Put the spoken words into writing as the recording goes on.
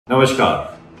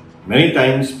Namaskar. Many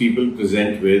times people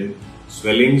present with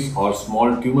swellings or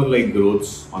small tumor-like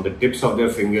growths on the tips of their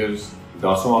fingers,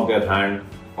 dorsum of their hand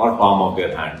or palm of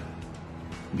their hand.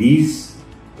 These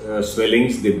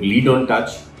swellings, they bleed on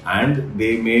touch and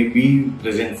they may be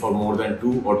present for more than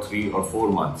 2 or 3 or 4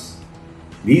 months.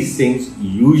 These things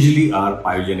usually are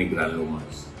pyogenic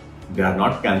granulomas. They are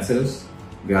not cancerous,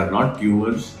 they are not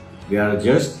tumors, they are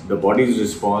just the body's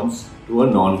response to a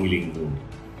non-healing wound.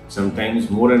 Sometimes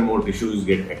more and more tissues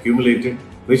get accumulated,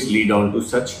 which lead on to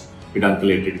such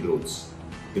pedunculated growths.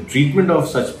 The treatment of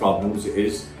such problems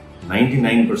is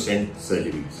 99%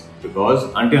 surgeries, because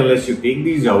until unless you take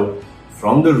these out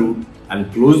from the root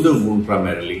and close the wound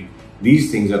primarily,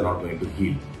 these things are not going to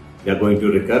heal. They are going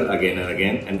to recur again and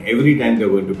again, and every time they are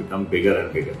going to become bigger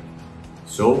and bigger.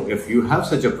 So if you have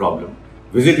such a problem,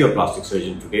 visit your plastic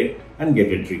surgeon today and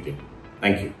get it treated.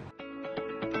 Thank you.